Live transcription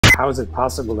How is it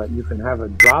possible that you can have a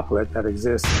droplet that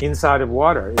exists inside of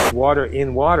water? It's water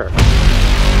in water.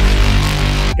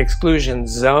 Exclusion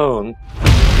zone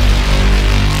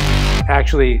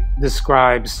actually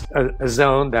describes a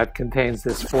zone that contains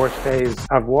this fourth phase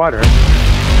of water.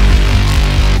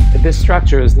 This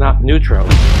structure is not neutral.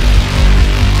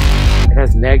 It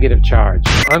has negative charge.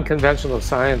 Unconventional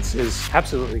science is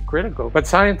absolutely critical, but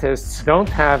scientists don't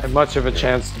have much of a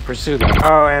chance to pursue them.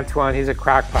 Oh, Antoine, he's a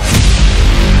crackpot.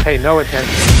 Pay no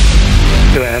attention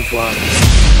to Antoine.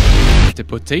 A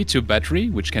potato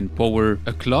battery which can power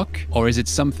a clock, or is it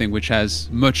something which has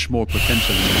much more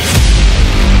potential in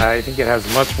it? I think it has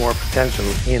much more potential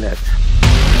in it.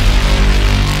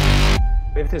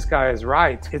 If this guy is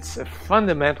right, it's a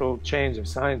fundamental change of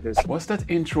scientists. Was that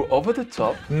intro over the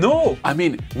top? No! I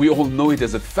mean, we all know it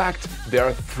as a fact. There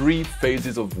are 3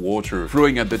 phases of water.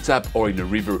 Flowing at the tap or in a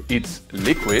river, it's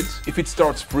liquid. If it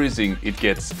starts freezing, it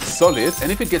gets solid.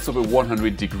 And if it gets over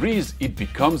 100 degrees, it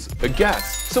becomes a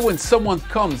gas. So when someone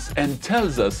comes and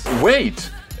tells us, wait,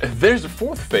 there's a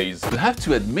 4th phase, I have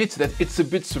to admit that it's a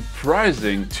bit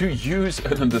surprising, to use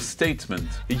an understatement.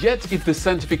 Yet, if the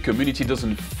scientific community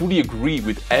doesn't fully agree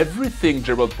with everything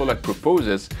Gerald Pollack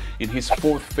proposes in his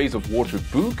 4th phase of water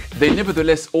book, they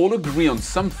nevertheless all agree on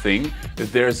something: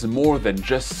 there's more than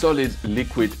just solid,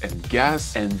 liquid and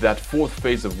gas, and that 4th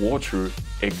phase of water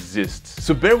exists.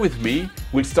 So bear with me,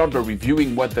 we'll start by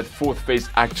reviewing what that 4th phase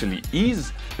actually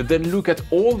is, then look at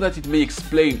all that it may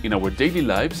explain in our daily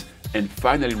lives, and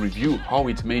finally review how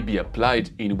it may be applied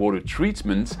in water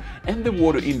treatment and the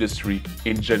water industry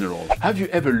in general. Have you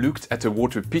ever looked at a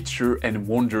water pitcher and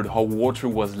wondered how water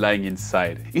was lying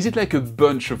inside? Is it like a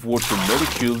bunch of water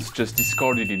molecules just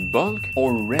discarded in bulk,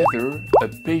 or rather a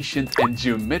patient and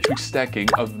geometric stacking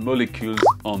of molecules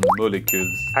on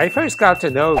molecules? I first got to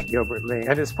know Gilbert Lee,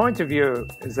 and his point of view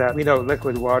is that we know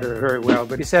liquid water very well,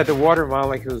 but he said the water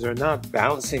molecules are not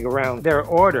bouncing around. They're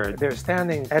ordered. They're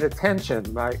standing at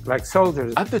attention like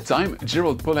soldiers. At the time,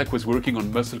 Gerald Pollack was working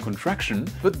on muscle contraction,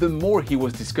 but the more he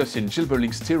was discussing Gilbert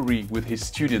Link's theory with his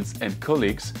students and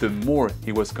colleagues, the more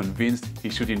he was convinced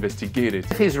he should investigate it.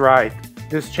 If he's right,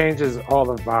 this changes all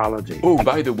of biology. Oh,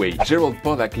 by the way, Gerald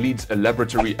Pollack leads a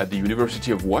laboratory at the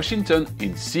University of Washington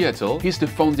in Seattle. He's the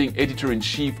founding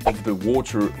editor-in-chief of the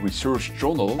Water Research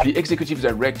Journal, the executive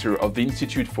director of the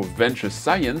Institute for Venture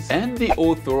Science, and the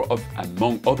author of,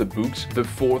 among other books, The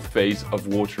 4th Phase of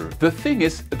Water. The thing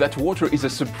is that water is a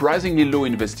surprisingly low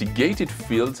investigated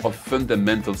field of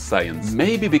fundamental science.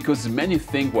 Maybe because many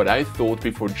think what I thought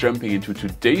before jumping into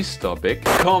today's topic.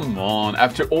 Come on,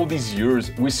 after all these years,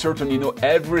 we certainly know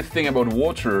everything about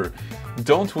water,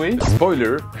 don't we?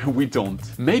 Spoiler, we don't.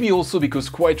 Maybe also because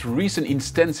quite recent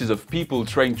instances of people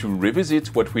trying to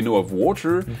revisit what we know of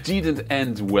water didn't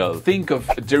end well. Think of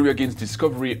Derriagin's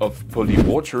discovery of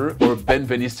polywater or Ben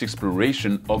Venist's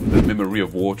exploration of the memory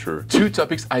of water. 2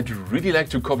 topics I'd really like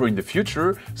to cover in the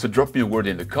future, so drop me a word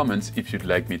in the comments if you'd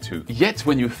like me to. Yet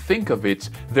when you think of it,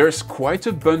 there's quite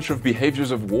a bunch of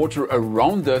behaviors of water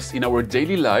around us in our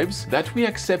daily lives that we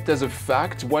accept as a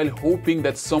fact while hoping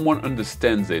that someone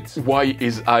understands it. Why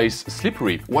is ice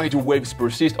slippery? Why do waves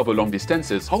persist over long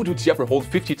distances? How do diapers hold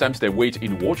 50 times their weight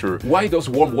in water? Why does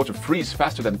warm water freeze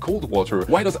faster than cold water?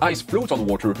 Why does ice float on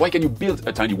water? Why can you build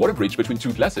a tiny water bridge between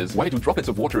 2 glasses? Why do droplets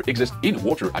of water exist in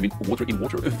water? I mean, water in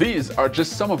water. These are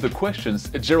just some of the questions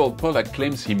Gerald Pollack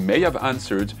claims he may have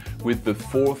answered with the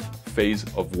 4th phase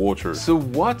of water. So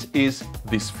what is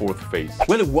this 4th phase?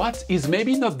 Well, what is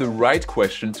maybe not the right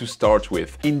question to start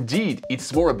with. Indeed,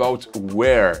 it's more about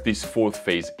where this 4th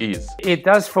phase is. It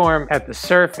does form at the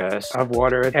surface of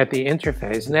water at the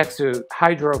interface next to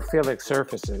hydrophilic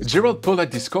surfaces. Gerald Pollack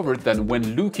discovered that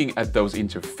when looking at those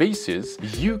interfaces,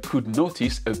 you could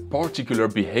notice a particular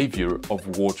behavior of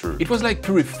water. It was like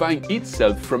purifying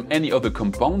itself from any other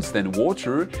compounds than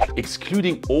water,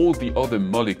 excluding all the other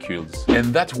molecules.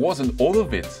 And that wasn't all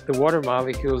of it. The water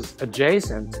molecules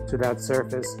adjacent to that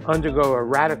surface undergo a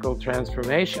radical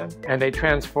transformation, and they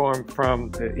transform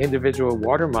from the individual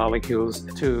water molecules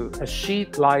to a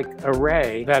sheet-like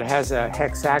array that has a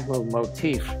hexagonal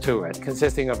motif to it,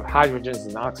 consisting of hydrogens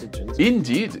and oxygens.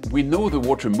 Indeed, we know the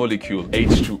water molecule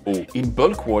H2O. In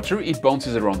bulk water, it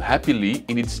bounces around happily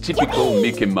in its typical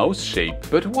Mickey Mouse shape.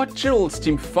 But what Gerald's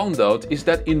team found out is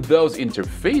that in those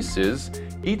interfaces,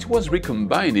 it was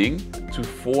recombining to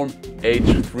form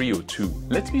H3O2.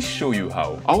 Let me show you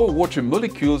how. Our water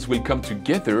molecules will come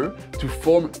together to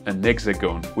form an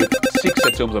hexagon with 6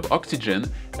 atoms of oxygen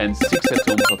and 6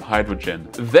 atoms of hydrogen.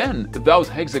 Then those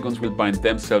hexagons will bind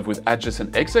themselves with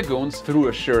adjacent hexagons through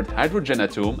a shared hydrogen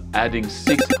atom, adding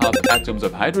 6 half atoms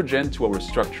of hydrogen to our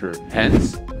structure.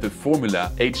 Hence, the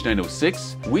formula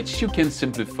H9O6, which you can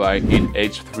simplify in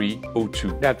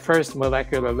H3O2. That first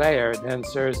molecular layer then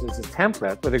serves as a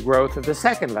template for the growth of the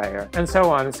second layer, and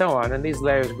so on and so on. And these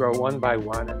layers grow one by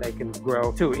one, and they can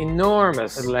grow to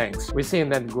enormous lengths. We see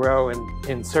them grow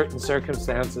in certain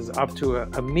circumstances up to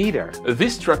a meter.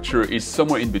 This structure is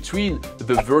somewhere in between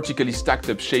the vertically stacked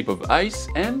up shape of ice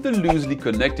and the loosely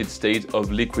connected state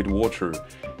of liquid water.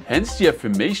 Hence the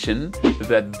affirmation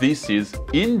that this is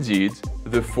indeed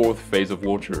the fourth phase of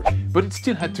water. But it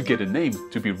still had to get a name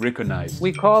to be recognized.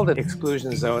 We call the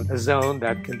exclusion zone a zone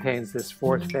that contains this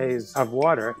fourth phase of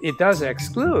water. It does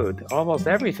exclude almost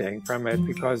everything from it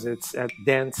because it's a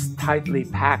dense, tightly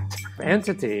packed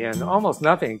entity and almost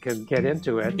nothing can get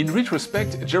into it. In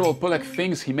retrospect, Gerald Pollack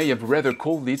thinks he may have rather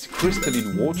called it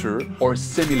crystalline water or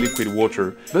semi-liquid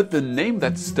water, but the name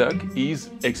that stuck is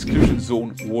exclusion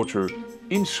zone water.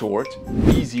 In short,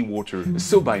 easy water.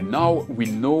 So by now we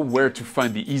know where to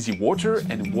find the easy water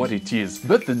and what it is.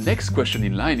 But the next question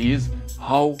in line is,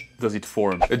 how does it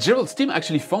form? Gerald's team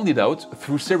actually found it out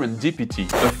through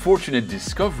serendipity, a fortunate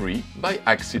discovery by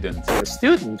accident. A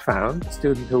student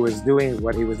who was doing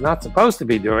what he was not supposed to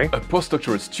be doing. A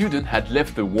postdoctoral student had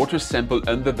left the water sample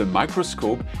under the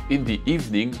microscope in the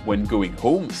evening when going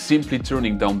home, simply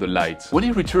turning down the light. When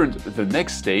he returned the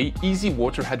next day, easy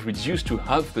water had reduced to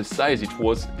half the size it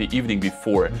was the evening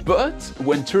before. But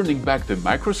when turning back the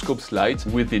microscope's light,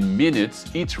 within minutes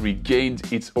it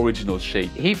regained its original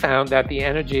shape. He found that the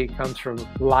energy comes from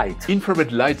light.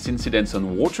 Infrared light's incidence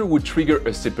on water would trigger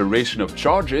a separation of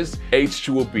charges,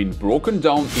 H2O being broken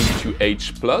down into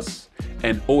H+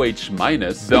 and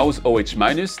OH-. Those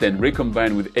OH- then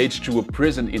recombine with H2O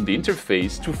present in the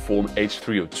interface to form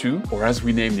H3O2, or as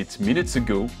we named it minutes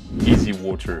ago, easy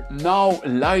water. Now,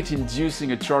 light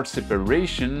inducing a charge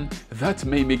separation, that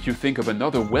may make you think of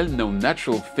another well-known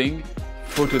natural thing,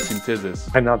 photosynthesis.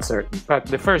 I'm not certain, but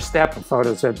the first step of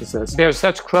photosynthesis, there's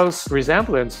such close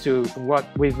resemblance to what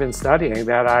we've been studying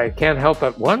that I can't help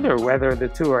but wonder whether the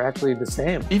two are actually the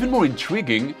same. Even more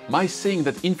intriguing, my saying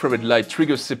that infrared light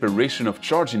triggers separation of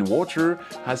charge in water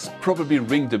has probably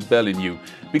ringed a bell in you,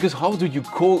 because how do you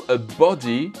call a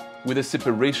body with a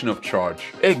separation of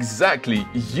charge? Exactly,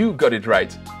 you got it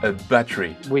right, a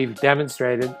battery. We've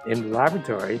demonstrated in the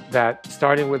laboratory that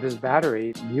starting with this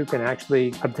battery, you can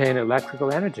actually obtain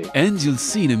electrical energy. And you'll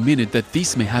see in a minute that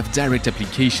this may have direct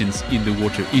applications in the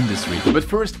water industry. But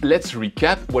first, let's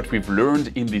recap what we've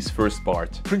learned in this first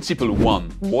part. Principle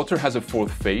 1, water has a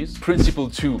fourth phase. Principle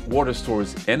 2, water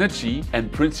stores energy.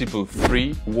 And principle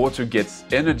 3, water gets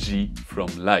energy from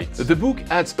light. The book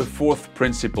adds a fourth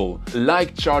principle,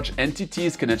 like charge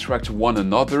entities can attract one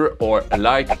another, or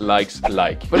like likes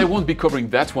like. But I won't be covering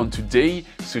that one today,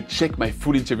 so check my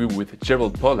full interview with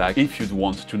Gerald Pollack if you'd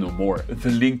want to know more.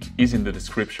 The link is in the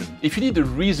description. If you need a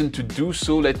reason to do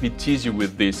so, let me tease you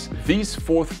with this. This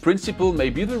fourth principle may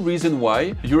be the reason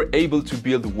why you're able to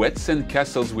build wet sand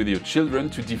castles with your children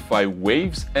to defy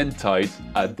waves and tides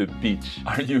at the beach.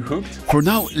 Are you hooked? For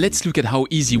now, let's look at how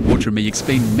easy water may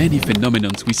explain many phenomena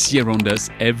we see around us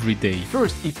every day.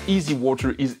 First, if easy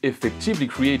water is effectively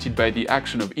created by the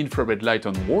action of infrared light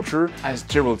on water, as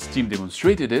Gerald's team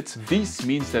demonstrated it, this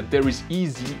means that there is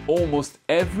easy almost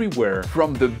everywhere,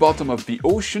 from the bottom of the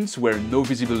oceans where no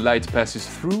visible light passes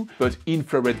through but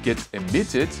infrared gets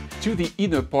emitted, to the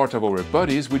inner part of our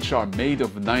bodies, which are made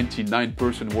of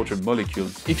 99% water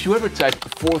molecules. If you ever type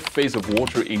fourth phase of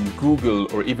water in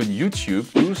Google or even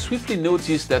YouTube, you'll swiftly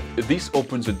notice that this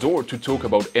opens a door to talk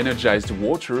about energized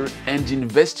water and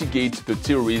investigate the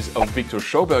theories of Victor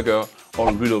Schauberger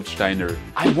or Rudolf Steiner.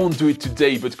 I won't do it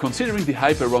today, but considering the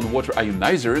hype around water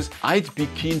ionizers, I'd be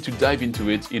keen to dive into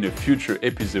it in a future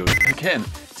episode. Again,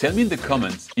 tell me in the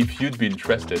comments if you'd be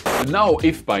interested. Now,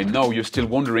 if by now you're still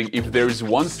wondering if there is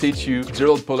one statue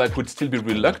Gerald Pollack would still be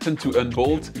reluctant to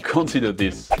unbolt, consider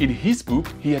this. In his book,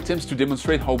 he attempts to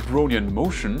demonstrate how Brownian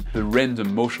motion, the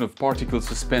random motion of particles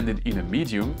suspended in a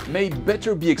medium, may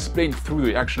better be explained through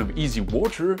the action of easy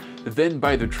water than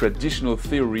by the traditional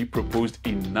theory proposed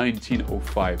in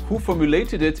 1905. Who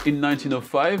formulated it in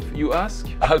 1905, you ask?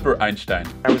 Albert Einstein.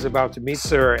 I was about to meet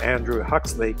Sir Andrew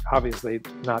Huxley, obviously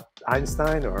not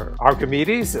Einstein or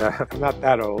Archimedes. I'm not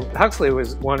that old. Huxley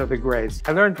was one of the greats.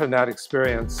 I learned from that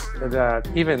experience that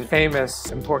even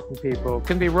famous, important people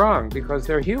can be wrong because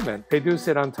they're human. They do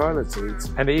sit on toilet seats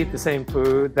and they eat the same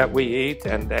food that we eat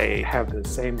and they have the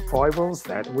same foibles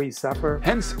that we suffer.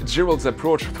 Hence, Gerald's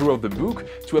approach throughout the book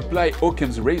to apply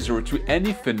Occam's razor to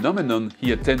any phenomenon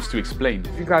he attempts to explain.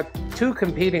 You've got two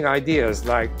competing ideas,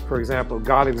 like, for example,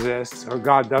 God exists or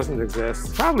God doesn't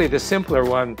exist. Probably the simpler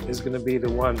one is going to be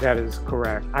the one that is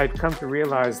correct. I've come to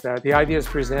realize that the ideas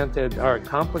presented are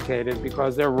complicated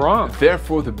because they're wrong.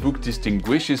 Therefore, the book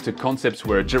distinguishes the concepts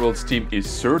where Gerald's team is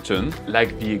certain,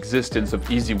 like the existence of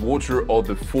easy water or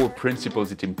the four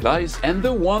principles it implies, and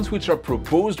the ones which are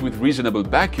proposed with reasonable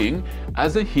backing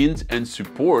as a hint and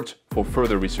support for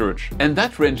further research. And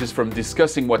that ranges from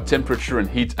discussing what temperature and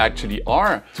heat actually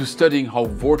are, to studying how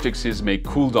vortexes may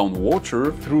cool down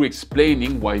water, through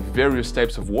explaining why various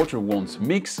types of water won't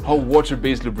mix, how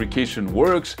water-based lubrication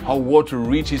works, how water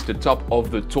reaches the top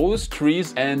of the tallest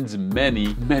trees, and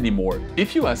many, many more.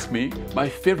 If you ask me, my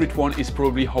favorite one is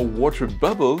probably how water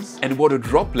bubbles and water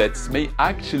droplets may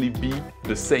actually be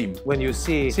the same. When you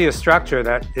see a structure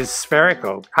that is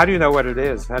spherical, how do you know what it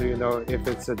is? How do you know if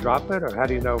it's a droplet or how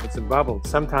do you know if it's a bubble?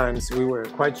 Sometimes we were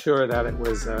quite sure that it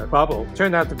was a bubble. It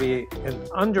turned out to be an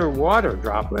underwater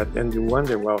droplet, and you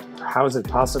wonder, well, how is it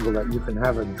possible that you can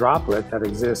have a droplet that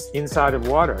exists inside of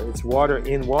water? It's water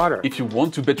in water. If you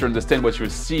want to better understand what you're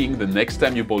seeing the next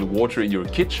time you boil water in your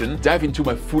kitchen, dive into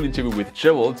my full interview with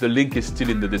Gerald. The link is still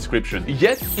in the description.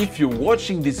 Yet, if you're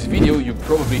watching this video, you're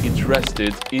probably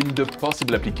interested in the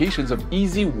possible applications of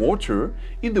easy water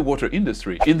in the water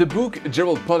industry. In the book,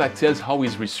 Gerald Pollack tells how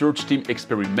his research team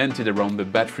experimented around the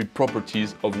battery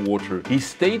properties of water. He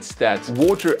states that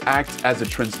water acts as a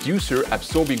transducer,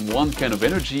 absorbing one kind of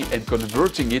energy and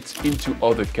converting it into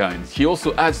other kinds. He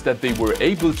also adds that they were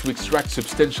able to extract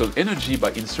substantial energy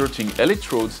by inserting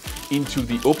electrodes into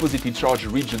the oppositely charged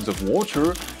regions of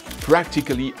water,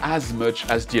 practically as much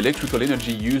as the electrical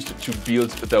energy used to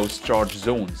build those charged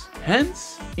zones.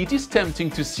 Hence, it is tempting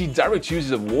to see direct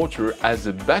uses of water as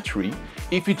a battery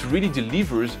if it really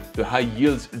delivers the high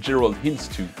yields Gerald hints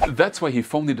to. That's why he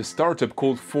founded a startup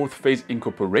called Fourth Phase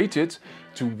Incorporated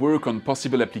to work on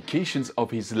possible applications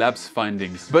of his lab's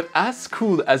findings. But as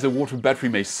cool as a water battery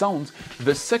may sound,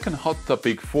 the second hot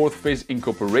topic Fourth Phase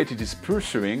Incorporated is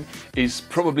pursuing is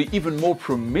probably even more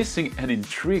promising and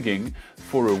intriguing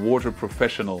for a water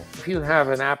professional. If you have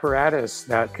an apparatus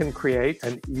that can create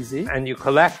an easy and you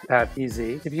collect that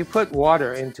easy, if you put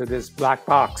water into this black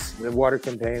box, the water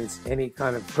contains any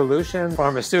kind of pollution,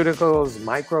 pharmaceuticals,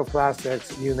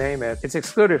 microplastics, you name it, it's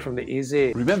excluded from the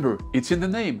easy. Remember, it's in the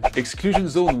name, exclusion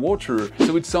zone water,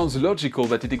 so it sounds logical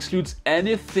that it excludes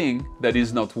anything that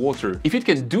is not water. If it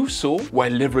can do so while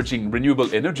leveraging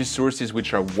renewable energy sources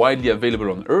which are widely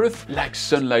available on Earth, like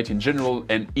sunlight in general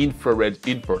and infrared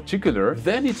in particular,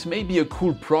 then it may be a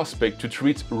cool prospect to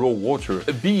treat raw water,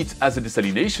 be it as a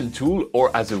desalination tool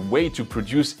or as a way to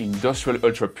produce industrial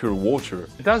ultra-pure water.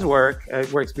 It does work.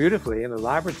 It works beautifully in the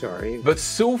laboratory. But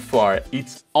so far,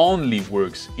 it only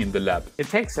works in the lab. It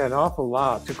takes an awful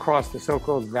lot to cross the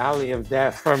so-called valley of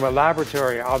death from a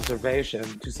laboratory observation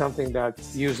to something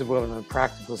that's usable in a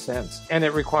practical sense. And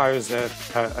it requires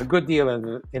a good deal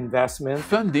of investment.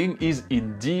 Funding is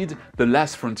indeed the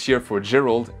last frontier for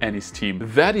Gerald and his team.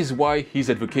 That is why he's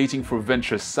advocating for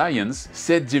venture science,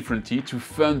 said differently, to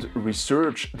fund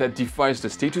research that defies the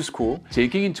status quo,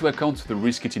 taking into account the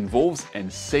risk it involves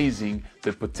and seizing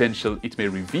the potential it may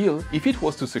reveal if it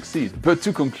was to succeed. But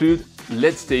to conclude,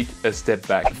 let's take a step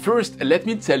back. First, let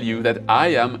me tell you that I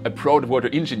am a proud water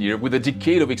engineer with a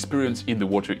decade of experience in the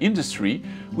water industry,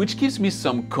 which gives me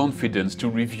some confidence to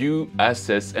review,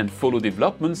 assess, and follow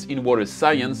developments in water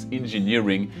science,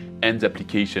 engineering, and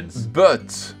applications.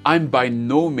 But I'm by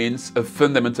no means a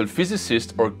fundamental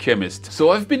physicist or chemist,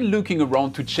 so I've been looking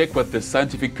around to check what the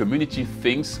scientific community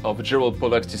thinks of Gerald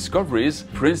Pollack's discoveries,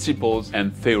 principles,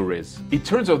 and theories. It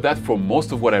turns out that for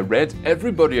most of what I read,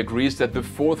 everybody agrees that the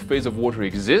fourth phase of water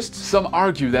exists. Some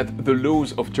argue that the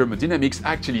laws of thermodynamics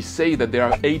actually say that there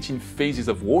are 18 phases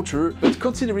of water, but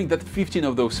considering that 15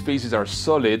 of those phases are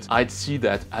solid, I'd see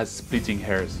that as splitting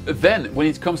hairs. Then, when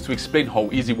it comes to explain how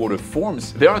easy water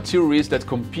forms, there are theories that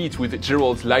compete with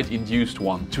Gerald's light-induced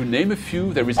one. To name a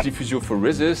few, there is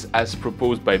diffusiophoresis, as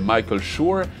proposed by Michael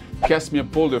Shore, Casimir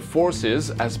polar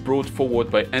forces as brought forward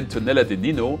by Antonella De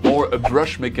Nino, or a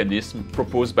brush mechanism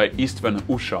proposed by Istvan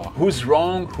Usha. Who's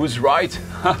wrong? Who's right?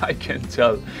 I can't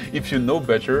tell. If you know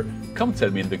better, come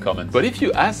tell me in the comments. But if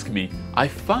you ask me, I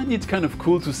find it kind of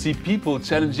cool to see people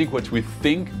challenging what we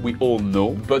think we all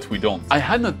know, but we don't. I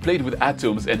had not played with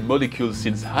atoms and molecules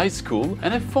since high school,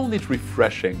 and I found it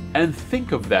refreshing. And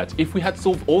think of that, if we had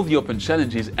solved all the open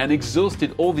challenges and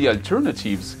exhausted all the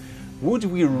alternatives, would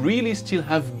we really still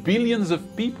have billions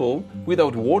of people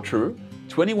without water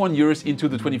 21 years into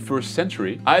the 21st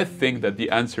century? I think that the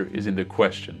answer is in the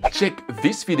question. Check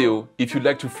this video if you'd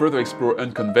like to further explore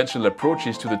unconventional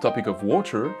approaches to the topic of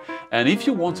water, and if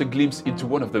you want a glimpse into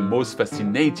one of the most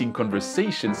fascinating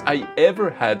conversations I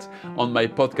ever had on my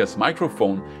podcast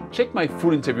microphone, check my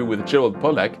full interview with Gerald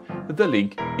Pollack. The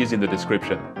link is in the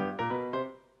description.